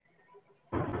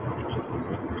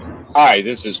Hi,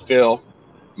 this is Phil,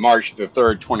 March the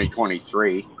 3rd,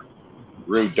 2023,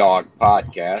 Rude Dog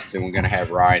Podcast, and we're going to have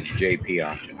Ryan and JP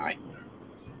on tonight,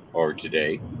 or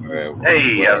today, Hey, how's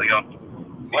it whatever.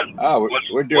 going? What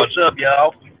We're doing, what's up,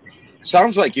 y'all?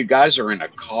 sounds like you guys are in a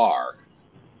car.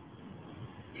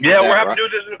 Is Yeah, we're that having right? to do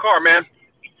this in the car, man.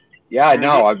 Yeah, I hmm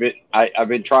know. I've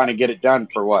been trying to get it done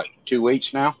for what, 2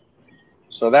 weeks now?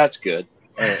 So that's good.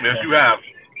 Yes, you have.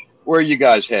 Where are you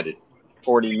guys headed?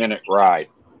 40-minute ride.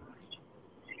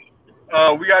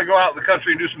 We gotta go out in the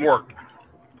country and do some work.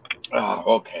 Oh,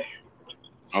 okay.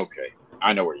 Okay.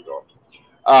 I know where you're going.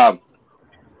 Um,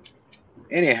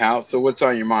 Anyhow, so what's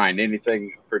on your mind?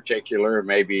 Anything particular?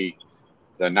 Maybe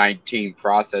the 19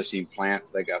 processing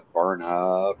plants that got burned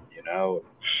up, you know?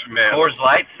 Man. Coors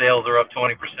Light sales are up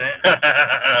 20%.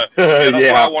 Yeah, that's where I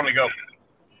Yeah, want to go.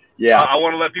 yeah. I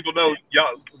want to let people know,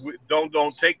 y'all,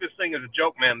 don't take this thing as a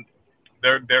joke, man.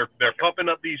 They're pumping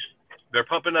up these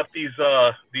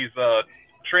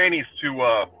trannies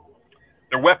to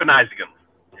they're weaponizing them.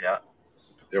 Yeah.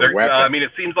 They're I weapons. mean,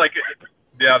 it seems like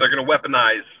yeah, they're gonna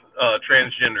weaponize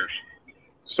transgenders.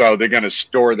 So they're going to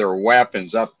store their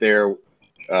weapons up there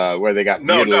where they got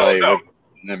No, no, mutilated no. with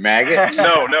the maggots.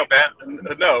 No, man.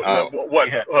 No. Oh, What?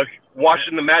 Yeah.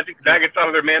 Washing the magic maggots out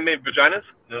of their man-made vaginas?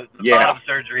 The yeah. bottom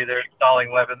surgery, they're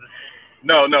installing weapons.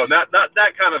 No, not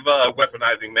that kind of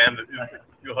weaponizing, man.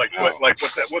 You're like Oh, what's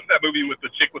that movie with the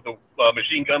chick with the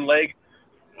machine gun leg?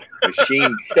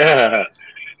 machine.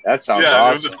 That sounds Yeah,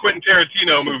 it was this awesome. Quentin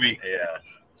Tarantino movie. Yeah.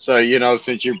 So,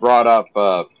 since you brought up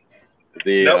the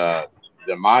Nope. uh,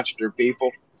 the monster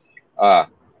people, uh,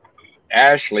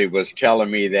 Ashley was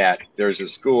telling me that there's a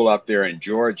school up there in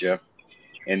Georgia,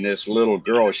 and this little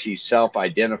girl, she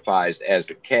self-identifies as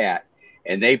a cat,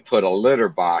 and they put a litter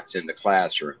box in the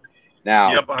classroom.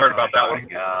 Now, Yep, I heard about that Oh my one.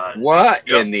 God. what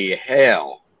Yep. in the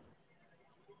hell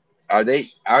are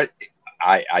they? I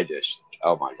just,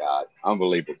 oh my God,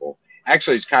 unbelievable.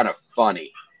 Actually, it's kind of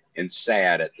funny and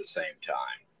sad at the same time.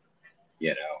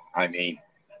 I mean,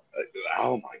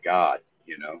 oh my God,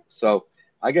 So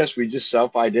I guess we just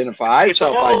self-identify. I It's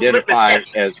all a litmus self-identify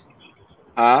test. as,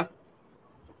 huh?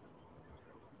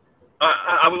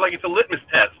 I was like, it's a litmus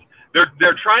test.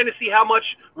 They're trying to see how much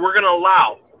we're gonna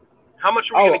allow, how much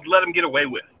are we Oh, gonna let them get away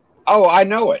with. oh, I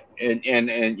know it, and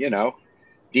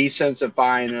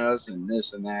desensifying us and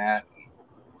this and that.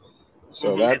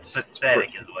 So hmm It's pathetic,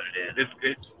 is what it is.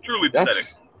 It's truly that's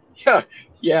pathetic. yeah,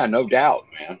 yeah, no doubt,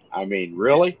 man. I mean,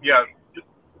 really? Yeah.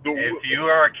 If you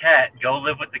are a cat, go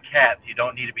live with the cats. You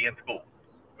don't need to be in school.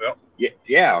 Well, Yeah,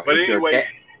 yeah. but If you're a anyway, cat,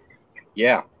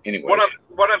 yeah. what Anyways,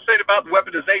 I'm saying about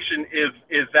weaponization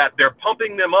is that they're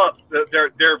pumping them up.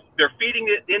 They're feeding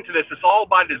it into this. It's all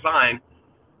by design.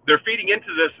 They're feeding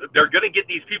into this. They're going to get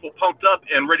these people pumped up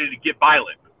and ready to get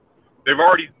violent. They're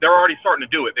already starting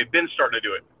to do it. They've been starting to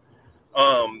do it.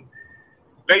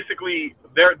 Basically,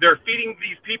 they're feeding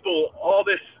these people all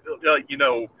this,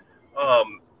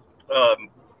 um, um,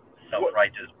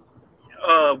 Self-righteous.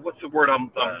 what's the word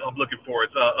I'm looking for?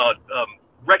 It's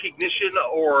recognition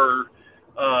or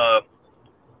uh,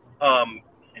 um,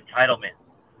 Entitlement.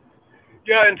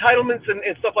 yeah, entitlements and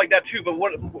stuff like that too. But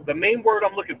what the main word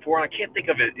I'm looking for, and I can't think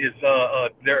of it, is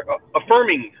they're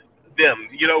affirming them.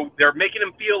 They're making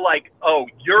them feel like, oh,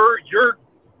 you're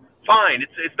fine.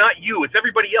 It's not you. It's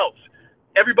everybody else.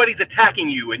 Everybody's attacking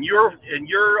you, and you're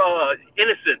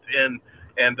innocent.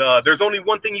 And there's only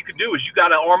one thing you can do is you got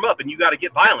to arm up and you got to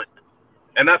get violent,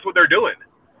 and that's what they're doing.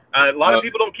 A lot of uh,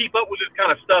 people don't keep up with this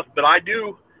kind of stuff, but I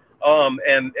do.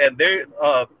 And they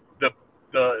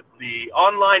the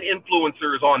online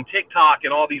influencers on TikTok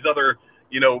and all these other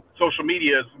social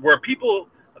medias where people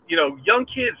young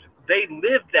kids, they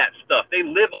live that stuff. They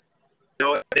live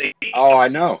they oh, I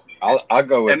know. I'll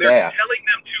go with and that.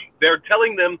 they're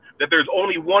telling them that there's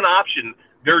only one option.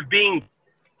 They're being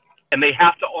and they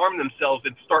have to arm themselves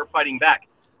and start fighting back.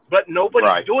 But nobody's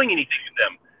Right. doing anything to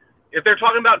them. If they're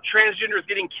talking about transgenders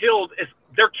getting killed,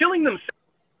 they're killing themselves.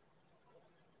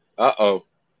 Uh-oh.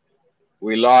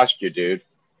 We lost you, dude.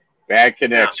 Bad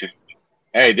connection.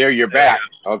 Hey, there you're back.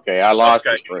 Okay, I lost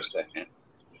Okay. you for a second.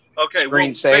 Okay, well,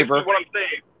 Screensaver. basically what I'm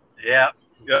saying, Yeah.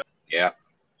 Yeah.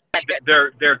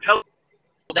 they're telling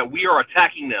that we are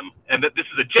attacking them and that this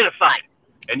is a genocide.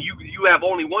 And you have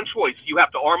only one choice. You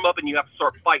have to arm up and you have to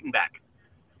start fighting back.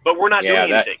 But we're not Yeah,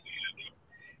 doing anything.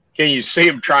 can you see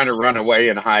him trying to run away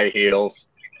in high heels?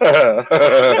 I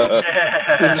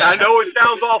know it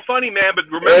sounds all funny, man, but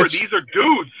remember, It's- these are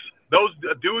dudes. Those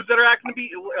dudes that are acting to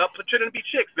be pretending to be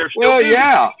chicks, they're still Well, dudes.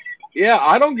 yeah,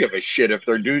 I don't give a shit if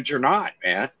they're dudes or not,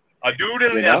 man. A dude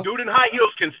in You know? a dude in high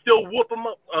heels can still whoop them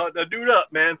up, a dude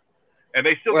up, man, and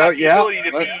they still Well, got the yeah, ability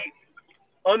to but- be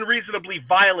unreasonably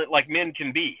violent like men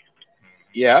can be.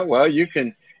 Yeah, well, you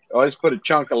can always put a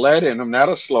chunk of lead in them.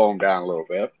 That'll slow them down a little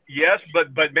bit. Yes,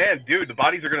 but man, dude, the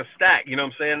bodies are gonna stack. You know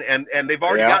what I'm saying? And they've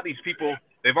already got these people.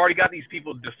 They've already got these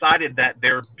people decided that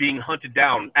they're being hunted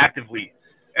down actively,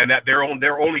 and that they're on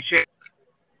their only chance.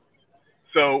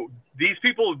 So these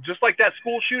people, just like that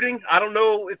school shooting, I don't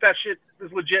know if that shit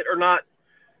is legit or not.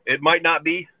 It might not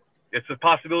be. It's a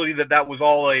possibility that that was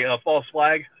all a false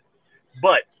flag.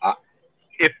 But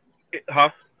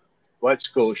what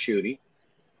school shooting?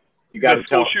 You got to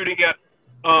tell. School shooting at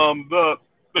the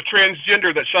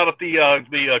transgender that shot up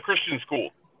the Christian school.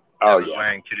 Oh yeah.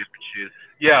 Wearing two different shoes.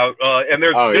 Yeah, and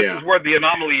there's this is where the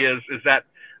anomaly is that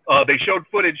they showed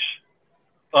footage.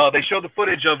 They showed the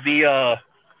footage of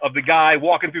the guy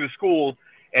walking through the school,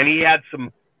 and he had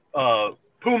some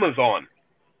Pumas on,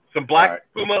 some black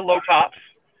Puma low tops.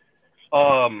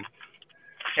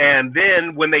 And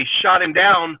then when they shot him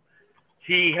down,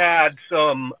 he had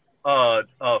some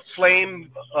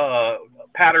flame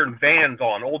pattern Vans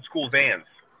on, old school Vans.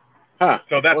 Huh.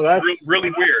 So that's really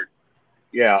weird.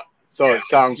 Yeah. So it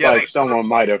sounds like someone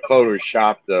might have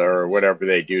photoshopped or whatever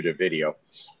they do to video.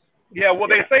 Yeah. Well,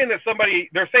 they're saying that somebody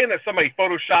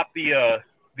photoshopped the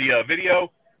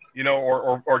video, you know,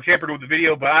 or tampered with the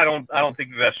video, but I don't think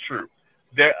that's true.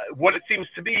 What it seems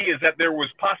to be is that there was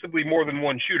possibly more than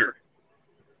one shooter,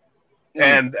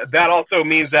 and that also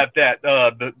means that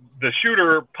the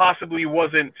shooter possibly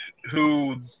wasn't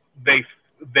who they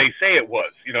say it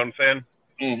was. You know what I'm saying?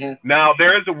 Mm-hmm. Now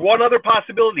there is one other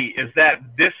possibility, is that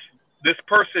this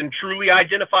person truly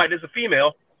identified as a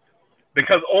female,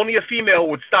 because only a female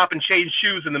would stop and change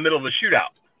shoes in the middle of the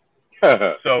shootout.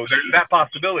 So there's that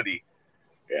possibility.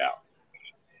 Yeah.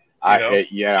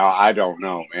 I don't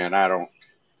know, man. I don't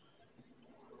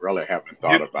really haven't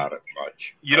thought about it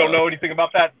much. You don't know anything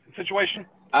about that situation?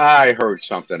 I heard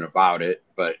something about it,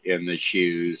 but in the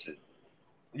shoes.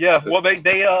 Yeah, well, they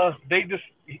just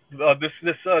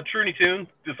this Truny Tune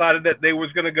decided that they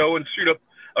was going to go and shoot up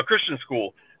a Christian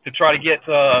school to try to get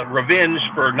revenge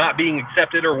for not being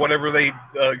accepted or whatever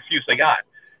excuse they got.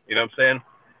 You know what I'm saying?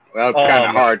 Well, it's kind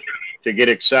of hard to get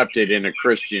accepted in a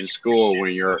Christian school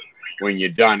when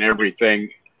you've done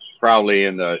everything probably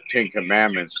in the Ten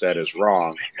Commandments that is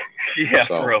wrong. Yeah,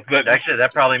 so. For real. But actually,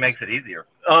 that probably makes it easier.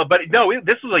 But no,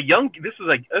 this was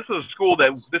a school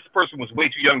that this person was way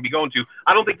too young to be going to.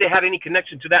 I don't think they had any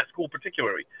connection to that school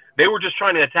particularly. They were just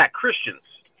trying to attack Christians.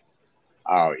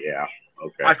 Oh yeah,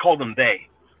 okay. I called them they.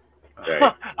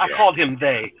 I called him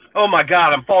they. Oh my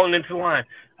God, I'm falling into line.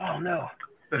 Oh no.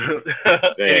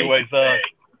 Anyways,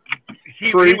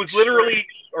 he was literally,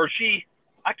 or she.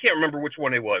 I can't remember which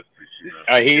one it was.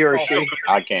 He or she?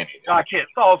 I can't.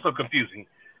 It's also confusing.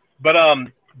 But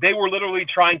they were literally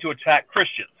trying to attack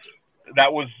Christians.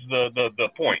 That was the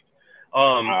point.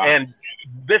 And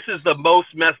this is the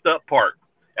most messed up part.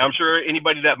 I'm sure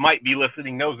anybody that might be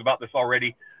listening knows about this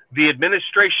already. The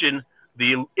administration,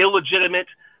 the illegitimate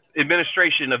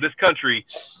administration of this country,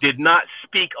 did not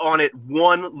speak on it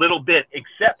one little bit,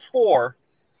 except for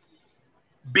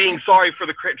being sorry for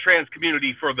the trans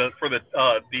community for the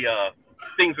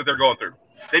things that they're going through.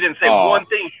 They didn't say one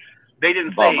thing. They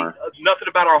didn't say nothing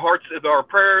about our hearts. Our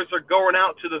prayers are going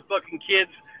out to the fucking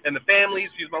kids and the families.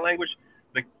 Use my language.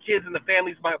 The kids and the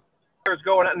families. My prayers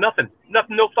going out. Nothing.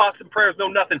 No thoughts and prayers. No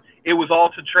nothing. It was all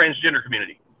to transgender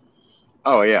community.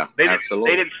 Oh yeah,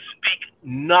 absolutely. They didn't speak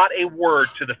not a word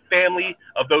to the family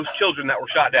of those children that were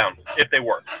shot down, if they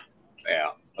were.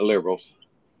 Yeah, the liberals.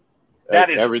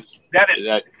 That is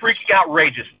freaking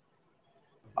outrageous.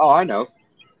 Oh, I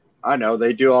know.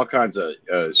 They do all kinds of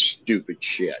stupid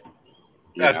shit.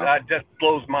 That just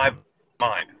blows my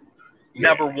mind. Yeah.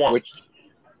 Never once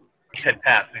had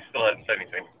passed. They still hadn't said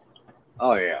anything.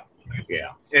 Oh yeah.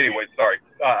 Anyway, sorry.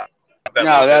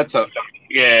 That's a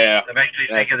That makes me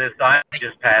think of this sign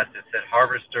just passed. It said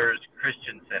Harvesters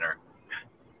Christian Center.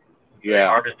 Yeah.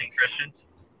 Harvesting Christians.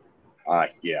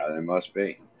 Yeah, there must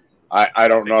be. I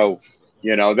don't know.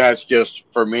 You know, that's just,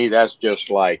 for me, that's just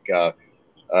like a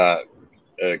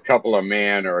couple of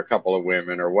men or a couple of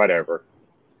women or whatever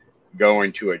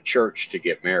going to a church to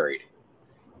get married.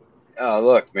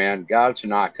 Look, man, God's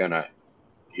not going to,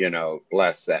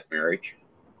 bless that marriage.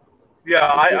 Yeah,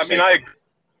 I mean, I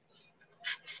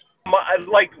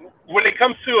like, when it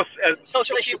comes to a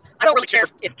social issue, I don't really care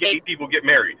if gay people get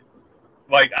married.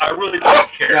 Like, I really don't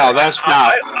care. No, that's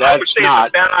not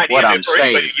what I'm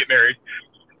saying. To get married.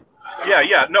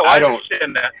 Yeah, no, I don't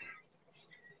understand that.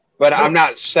 But I'm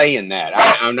not saying that.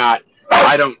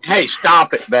 Hey,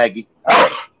 stop it, Beggy.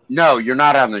 No, you're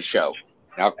not on the show.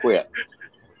 Now quit.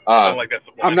 I don't like that.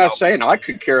 I'm not saying I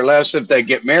could care less if they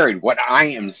get married. What I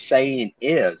am saying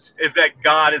is that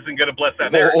God isn't going to bless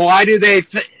that marriage. Why do they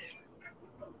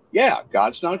yeah,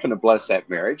 God's not going to bless that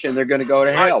marriage, and they're going to go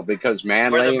to hell because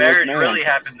man where the laying marriage with man. really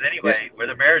happens anyway. Where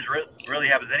the marriage really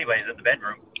happens anyway is in the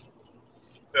bedroom.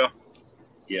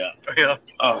 Yeah. Yeah.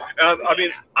 Oh. I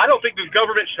mean, I don't think the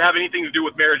government should have anything to do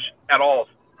with marriage at all.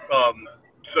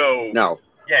 So No.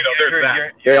 Yeah, there's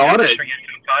that. They ought to. Get into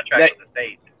a contract with the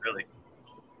state, really.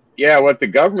 Yeah, what the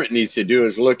government needs to do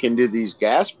is look into these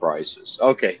gas prices.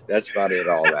 Okay, that's about it.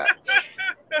 All that.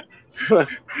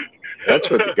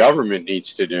 That's what the government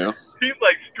needs to do. He's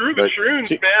like, screw the shrooms,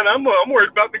 man. I'm worried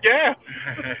about the gas.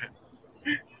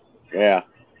 Yeah,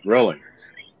 really.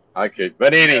 I could,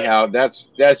 but anyhow, that's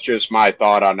just my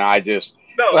thought on it. I just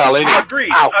I agree.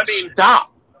 Ow, I mean,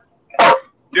 stop,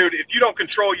 dude. If you don't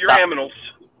control your animals.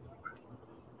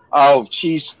 Oh,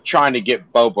 she's trying to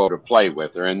get Bobo to play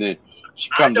with her, and then she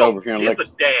comes over here and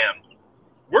licks. Damn.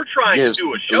 We're trying to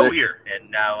do a show here,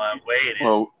 and now I'm waiting.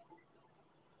 Well,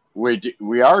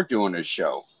 we are doing a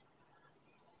show,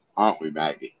 aren't we,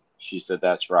 Maggie? She said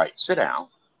that's right. Sit down.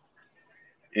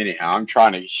 Anyhow,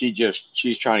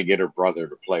 she's trying to get her brother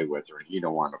to play with her, and he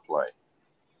don't want to play.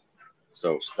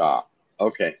 So stop.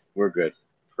 Okay, we're good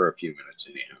for a few minutes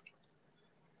anyhow.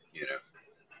 You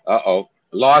know. Uh-oh.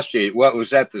 Lost you. What was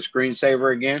that? The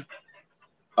screensaver again?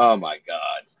 Oh my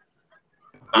God.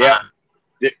 Yeah.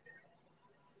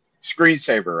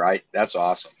 Screensaver, right? That's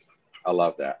awesome. I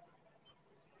love that.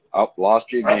 Oh,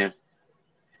 lost you again.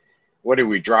 What are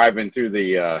we driving through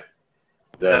the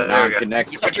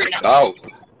non-connected? Oh,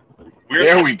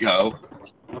 there we go.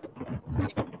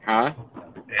 Huh?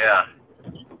 Yeah.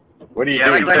 What do you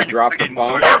do? You drop the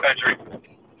phone?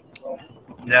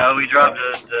 No, we dropped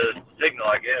the signal,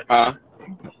 I guess. Huh?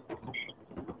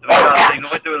 So we dropped the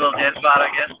signal, went through a little dead spot, I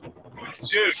guess.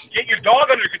 Dude, get your dog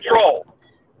under control.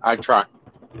 I try.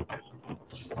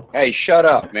 Hey, shut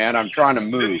up, man. I'm trying to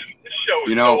move. This show is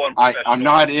you know, so I'm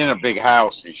not in a big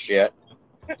house and shit.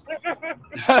 This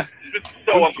is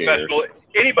so unprofessional.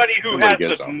 Anybody who has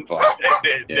the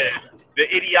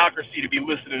idiocracy to be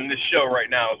listening to this show right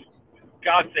now,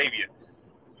 God save you.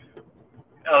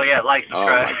 Oh yeah, like,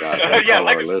 subscribe. Oh my God, yeah,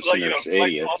 our listeners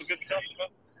idiots. All the good stuff.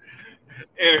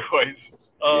 Anyways,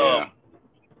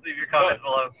 leave your comments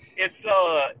below. It's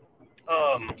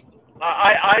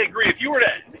I agree. If you were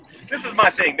to, this is my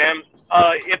thing, man.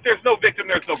 If there's no victim,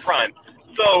 there's no crime.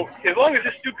 So as long as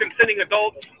it's two consenting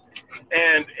adults,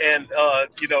 and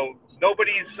you know,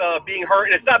 nobody's being hurt,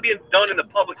 and it's not being done in the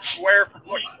public square,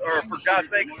 for God's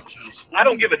sake, I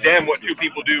don't give a damn what two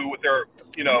people do with their,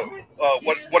 you know,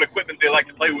 what equipment they like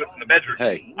to play with in the bedroom.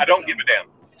 Hey. I don't give a damn.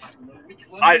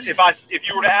 If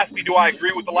you were to ask me, do I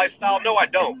agree with the lifestyle? No, I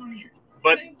don't.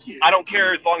 But I don't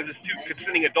care as long as it's two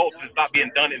consenting adults and it's not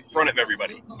being done in front of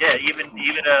everybody. Yeah, even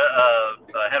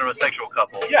a heterosexual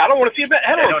couple. Yeah, I don't want to see a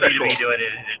heterosexual. They don't need to be doing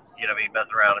it, you know, be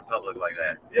messing around in public like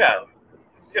that. Yeah.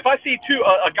 If I see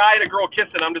a guy and a girl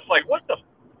kissing, I'm just like, what the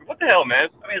hell, man?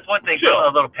 I mean, it's one thing,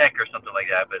 a little peck or something like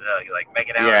that, but like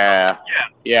making out.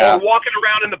 Yeah. Or walking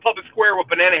around in the public square with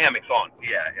banana hammocks on.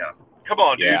 Yeah. Come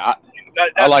on, dude. Yeah,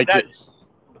 I like to.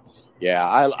 Yeah,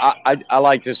 I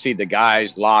like to see the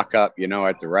guys lock up, you know,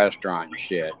 at the restaurant and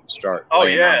shit, and start. Oh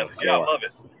yeah, I love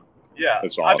it. Yeah,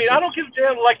 that's awesome. I mean, I don't give a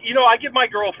damn. Like, you know, I give my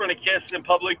girlfriend a kiss in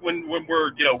public when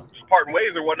we're, you know, parting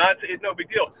ways or whatnot. It's no big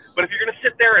deal. But if you're gonna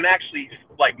sit there and actually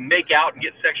like make out and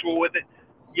get sexual with it,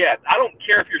 yeah, I don't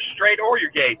care if you're straight or you're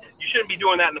gay. You shouldn't be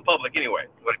doing that in the public anyway.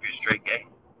 What if you're straight gay?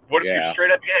 What if you're straight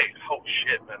up gay? Oh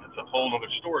shit, man, that's a whole other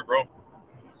story, bro.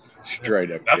 Straight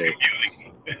up that's gay.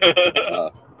 Confusing.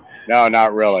 No,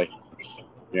 not really.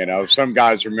 You know, some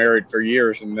guys are married for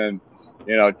years, and then,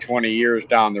 you know, 20 years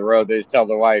down the road, they just tell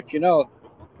the wife, you know,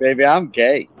 baby, I'm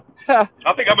gay. I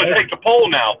think I'm gonna take the poll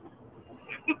now.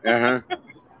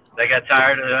 They got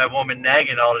tired of that woman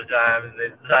nagging all the time, and they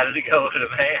decided to go with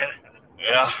a man.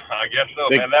 Yeah, I guess so,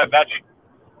 man. That's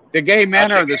the gay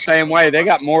men are the same way. They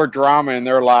got more drama in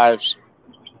their lives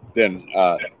than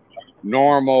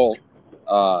normal,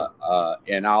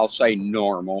 and I'll say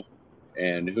normal.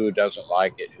 And who doesn't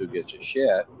like it? Who gives a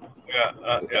shit? Yeah.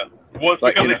 Well, it's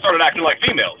because they started acting like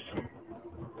females.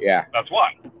 Yeah. That's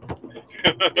why.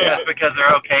 That's because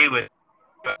they're okay with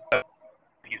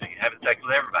having sex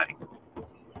with everybody.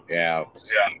 Yeah.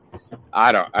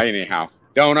 Anyhow,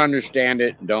 don't understand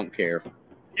it. Don't care.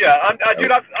 Yeah,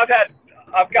 dude,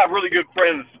 I've got really good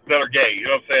friends that are gay. You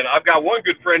know what I'm saying? I've got one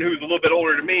good friend who's a little bit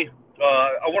older than me.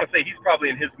 I want to say he's probably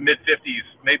in his mid-50s,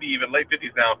 maybe even late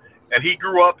 50s now. And he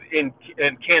grew up in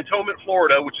Cantonment,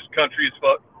 Florida, which is country as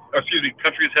fuck. Or excuse me,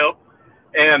 country as hell.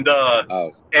 And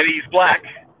he's black.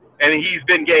 and he's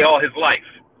been gay all his life.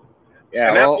 Yeah,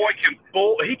 And that well, boy can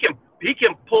pull. He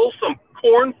can pull some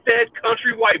corn-fed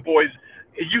country white boys.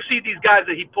 You see these guys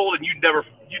that he pulled, and you'd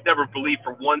never believe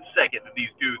for 1 second that these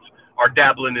dudes are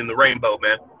dabbling in the rainbow,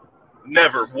 man.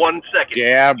 Never 1 second.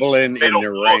 dabbling They in don't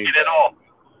the look rain. it at all.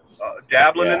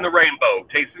 Dabbling Yeah. in the rainbow,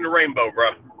 tasting the rainbow,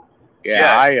 bro.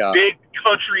 Yeah, big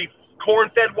country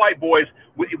corn-fed white boys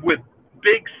with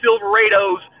big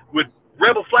Silverados with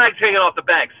rebel flags hanging off the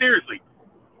back. Seriously.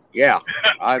 yeah,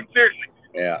 Seriously.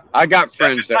 yeah. I got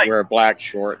friends that like- wear black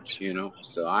shorts, you know,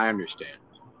 so I understand.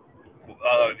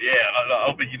 I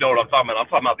hope you know what I'm talking about. I'm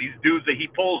talking about these dudes that he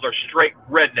pulls are straight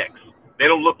rednecks. They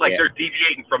don't look like Yeah. they're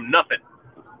deviating from nothing,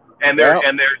 and Well-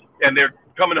 they're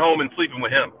coming home and sleeping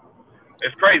with him.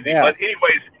 It's crazy. Yeah. But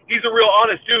anyways, he's a real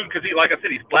honest dude because like I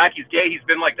said, he's black, he's gay, he's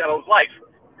been like that all his life,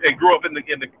 and grew up in the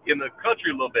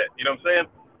country a little bit. You know what I'm saying?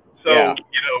 So Yeah.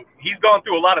 he's gone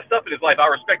through a lot of stuff in his life. I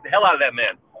respect the hell out of that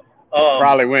man.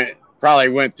 Probably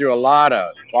went through a lot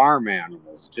of farm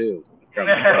animals too. No,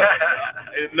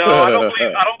 I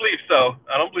don't believe so.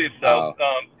 I don't believe so.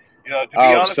 Oh. To be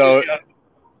honest so with you,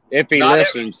 if he Not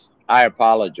listens, I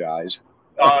apologize.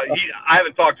 I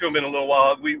haven't talked to him in a little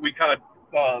while. We kind of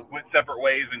went separate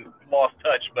ways and lost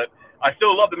touch, but I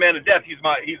still love the man to death. He's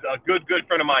a good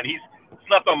friend of mine. He's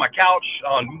slept on my couch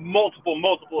on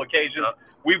multiple occasions.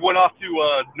 We went off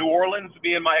to New Orleans,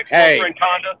 me and my ex-girlfriend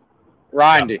Conda.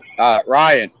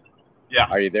 Ryan. Yeah.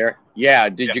 Are you there? Yeah.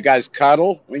 Did you guys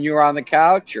cuddle when you were on the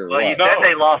couch, or Well, you what? said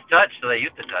they lost touch, so they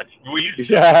used to touch. We used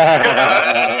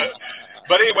to.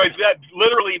 But anyways, that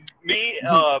literally me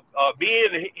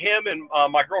and him and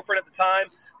my girlfriend at the time,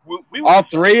 we All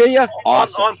three of you?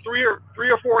 Awesome. on three or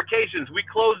four occasions, we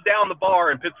closed down the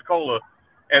bar in Pensacola,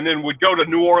 and then would go to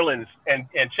New Orleans and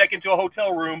check into a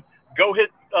hotel room, go hit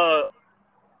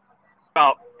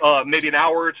about maybe an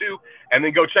hour or two, and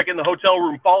then go check in the hotel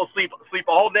room, fall asleep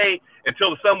all day until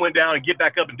the sun went down, and get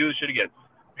back up and do the shit again.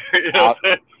 You know what I'm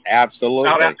saying?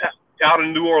 Absolutely. Out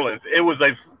in New Orleans, it was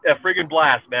a friggin'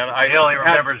 blast, man. He only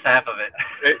remembers half of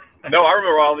it. No, I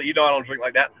remember all that. You know, I don't drink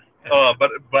like that.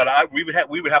 But we would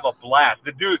have a blast.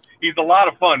 The dude, he's a lot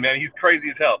of fun, man. He's crazy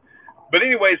as hell. But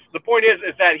anyways, the point is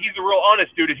that he's a real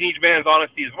honest dude, and he demands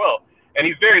honesty as well. And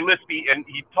he's very lispy, and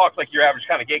he talks like your average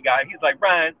kind of gay guy. He's like,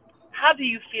 Brian, how do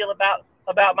you feel about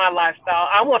my lifestyle?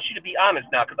 I want you to be honest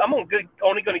now, because I'm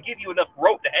only going to give you enough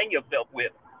rope to hang yourself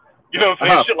with. You know what I'm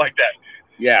saying? Shit like that.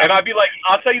 Yeah. And I'd be like,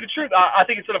 I'll tell you the truth. I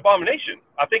think it's an abomination.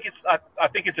 I think it's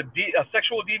a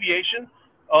sexual deviation,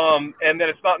 and that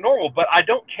it's not normal. But I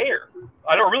don't care.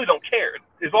 I really don't care.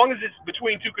 As long as it's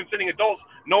between two consenting adults,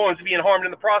 no one's being harmed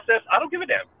in the process. I don't give a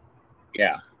damn.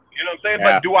 Yeah. You know what I'm saying?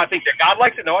 Yeah. But do I think that God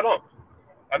likes it? No, I don't.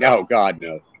 No, God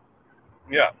knows.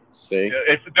 Yeah. See?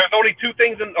 There's only two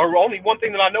things, or only one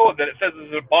thing that I know of that it says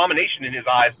is an abomination in his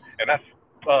eyes, and that's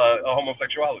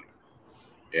homosexuality.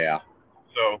 Yeah.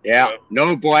 So Yeah.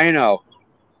 No bueno.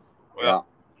 well,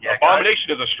 Yeah,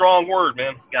 abomination is a strong word,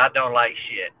 man. God don't like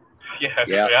shit.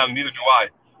 Yeah, neither do I.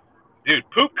 Dude,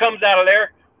 poop comes out of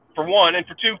there, for one, and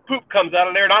for two, poop comes out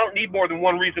of there, and I don't need more than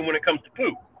one reason when it comes to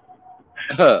poop.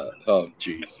 Oh,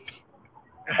 Jesus.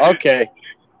 Okay.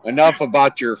 Enough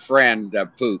about your friend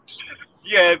that poops.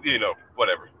 Yeah,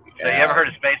 whatever. So you ever heard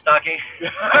of space talking?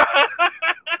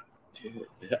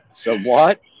 So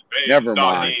what? Space Never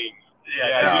talking. mind.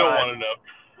 Yeah, you don't want to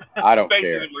know. I don't Space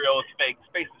care. isn't real. It's fake.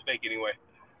 Space is fake anyway.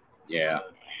 Yeah.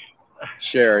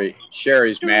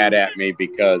 Sherry's mad at me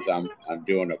because I'm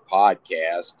doing a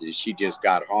podcast, and she just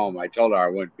got home. I told her I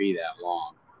wouldn't be that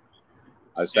long.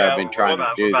 I said I've been trying to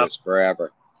do this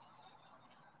forever.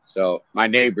 So my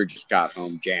neighbor just got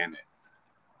home, Janet.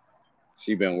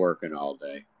 She's been working all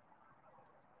day.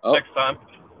 Oh, Next time.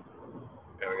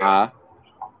 There we go. huh?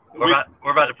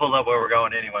 We're about to pull up where we're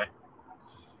going anyway.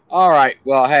 All right.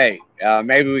 Well, hey,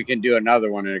 maybe we can do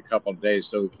another one in a couple of days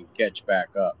so we can catch back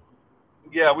up.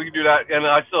 Yeah, we can do that, and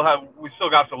we still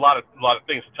got a lot of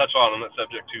things to touch on that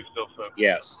subject too, still. So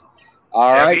Yes.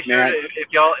 All Yeah, right, be sure man. if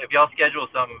y'all schedule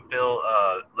something, Phil,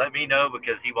 let me know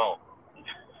because he won't.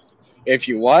 If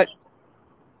you what?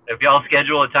 If y'all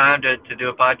schedule a time to do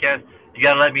a podcast, you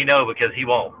gotta let me know because he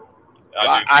won't.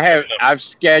 I've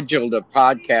scheduled a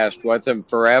podcast with him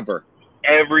forever.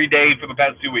 every day for the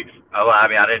past 2 weeks. Oh, well, I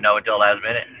mean, I didn't know until last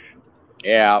minute.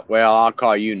 Yeah, well, I'll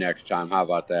call you next time. How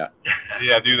about that?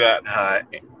 Yeah, do that. All right.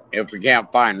 If we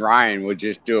can't find Ryan, we'll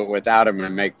just do it without him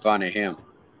and make fun of him.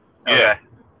 Yeah.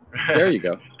 There you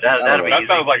go. That'll be That easy.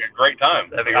 sounds like a great time.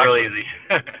 That'd be real easy.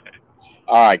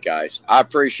 All right, guys. I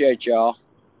appreciate y'all.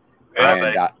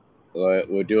 Yeah, And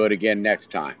we'll do it again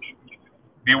next time.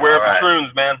 Beware of All right. the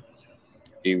troons, man.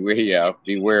 Beware of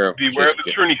Beware of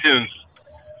the Truny Tunes.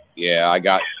 Yeah,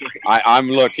 I'm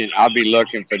looking. I'll be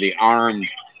looking for the armed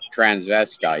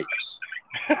transvestites.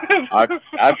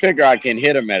 I figure I can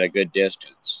hit them at a good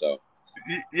distance. So.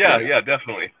 Yeah,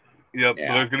 definitely. Yeah,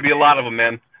 Yeah. there's going to be a lot of them,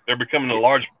 man. They're becoming a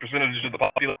large percentage of the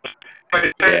population.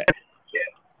 Yeah.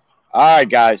 All right,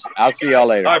 guys. I'll see y'all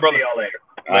later. All right, brother. All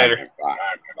right, Later. Bye.